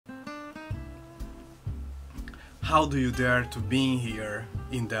How do you dare to be here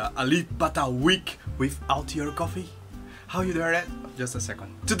in the ALIP week without your coffee? How you dare that? Just a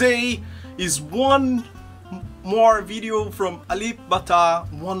second. Today is one more video from ALIP,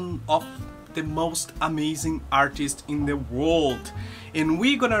 one of the most amazing artists in the world, and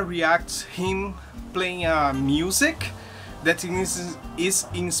we're gonna react him playing music that is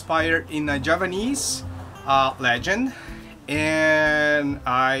inspired in a Javanese legend, and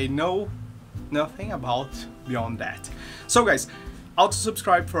I know nothing about beyond that. So guys, auto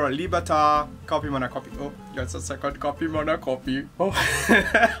subscribe for ALIP, copy mana copy. Oh, just a second, copy mana copy. Oh.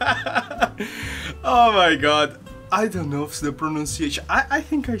 Oh my god, I don't know if the pronunciation. I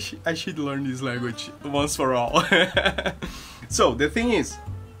think I should learn this language once for all. So the thing is,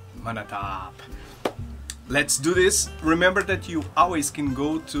 Manatap. Let's do this. Remember that you always can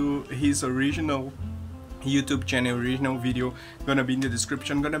go to his original YouTube channel, original video, gonna be in the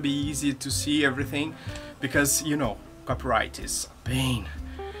description, gonna be easy to see everything, because you know, copyright is a pain.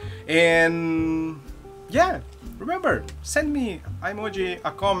 And yeah, remember, send me emoji,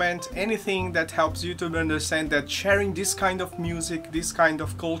 a comment, anything that helps you to understand that sharing this kind of music, this kind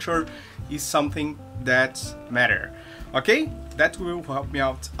of culture is something that matters. Okay, that will help me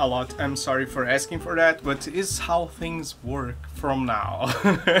out a lot. I'm sorry for asking for that, but it's how things work from now.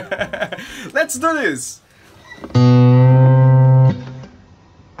 Let's do this.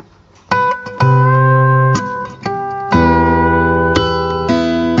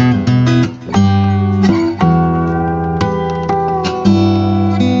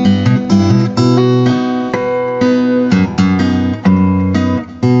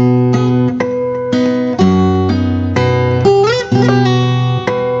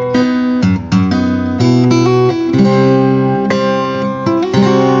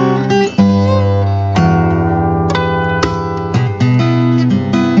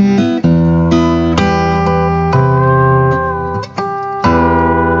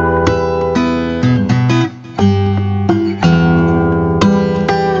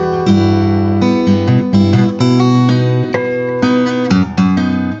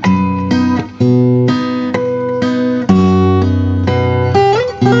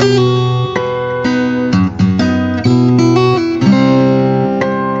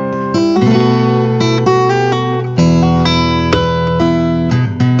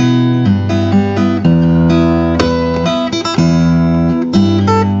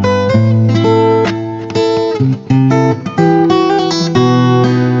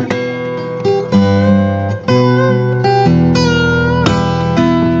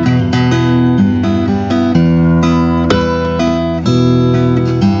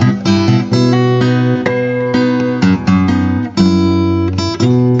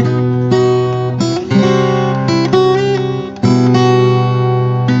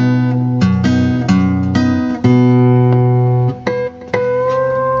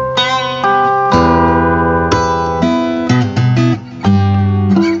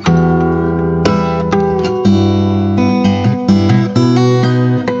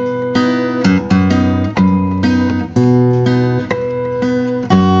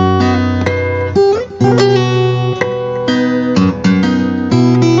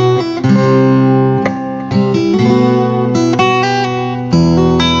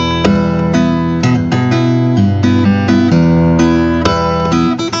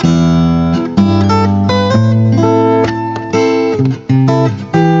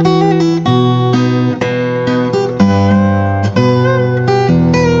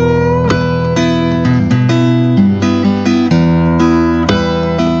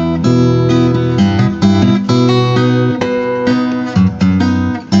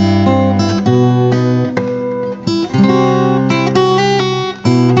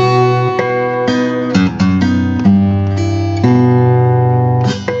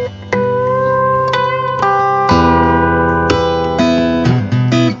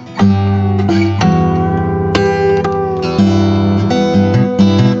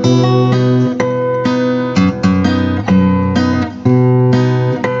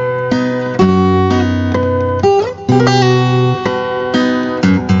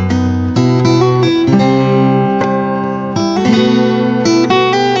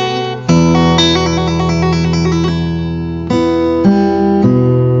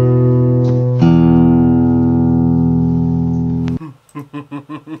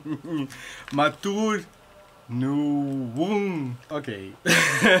 Matur no. Okay.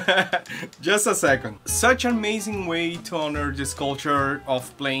 Just a second. Such an amazing way to honor this culture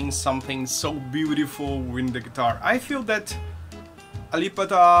of playing something so beautiful with the guitar. I feel that ALIP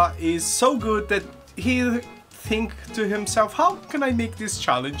is so good that he think to himself, how can I make this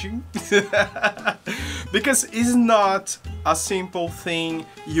challenging? Because it's not a simple thing.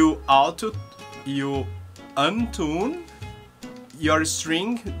 You untune your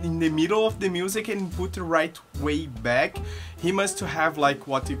string in the middle of the music and put the right way back. He must have like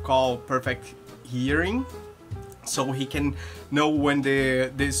what you call perfect hearing, so he can know when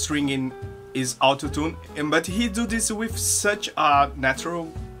the string is auto-tune. But he do this with such a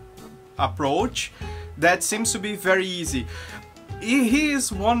natural approach that seems to be very easy. He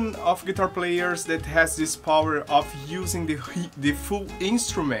is one of guitar players that has this power of using the full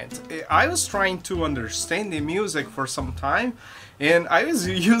instrument. I was trying to understand the music for some time, and I was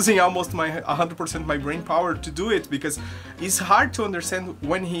using almost 100% my brain power to do it, because it's hard to understand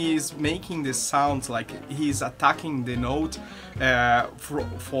when he is making the sounds, like he's attacking the note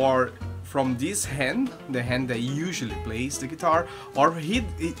from this hand, the hand that usually plays the guitar, or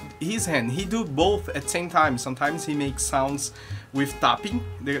his hand. He do both at the same time. Sometimes he makes sounds with tapping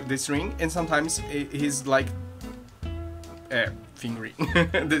the string, and sometimes he's like fingering.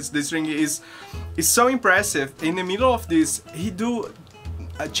 The string is so impressive. In the middle of this, he do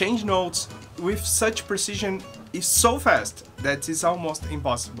change notes with such precision. It's so fast that it's almost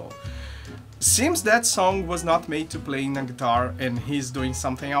impossible. Seems that song was not made to play in a guitar, and he's doing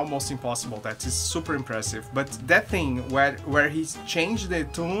something almost impossible. That is super impressive. But that thing where he's changed the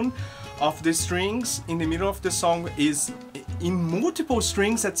tune of the strings in the middle of the song is in multiple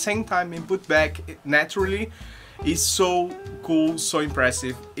strings at the same time and put back naturally, is so cool, so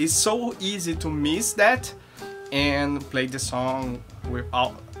impressive. It's so easy to miss that and play the song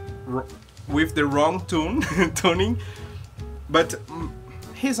with the wrong tuning, but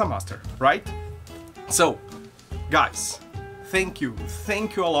he's a master, right? So, guys, thank you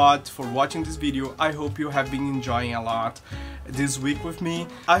a lot for watching this video. I hope you have been enjoying a lot this week with me.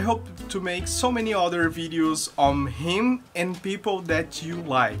 I hope to make so many other videos on him and people that you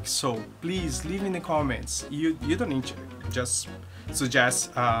like. So please leave in the comments. You don't need to just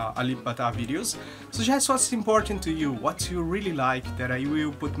suggest ALIP videos. Suggest what's important to you, what you really like, that I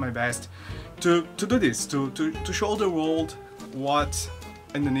will put my best to do this, to show the world what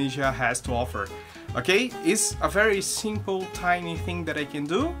Indonesia has to offer. Okay, it's a very simple, tiny thing that I can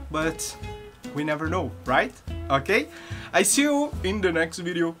do, but we never know, right? Okay, I see you in the next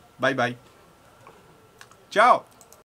video. Bye bye. Ciao.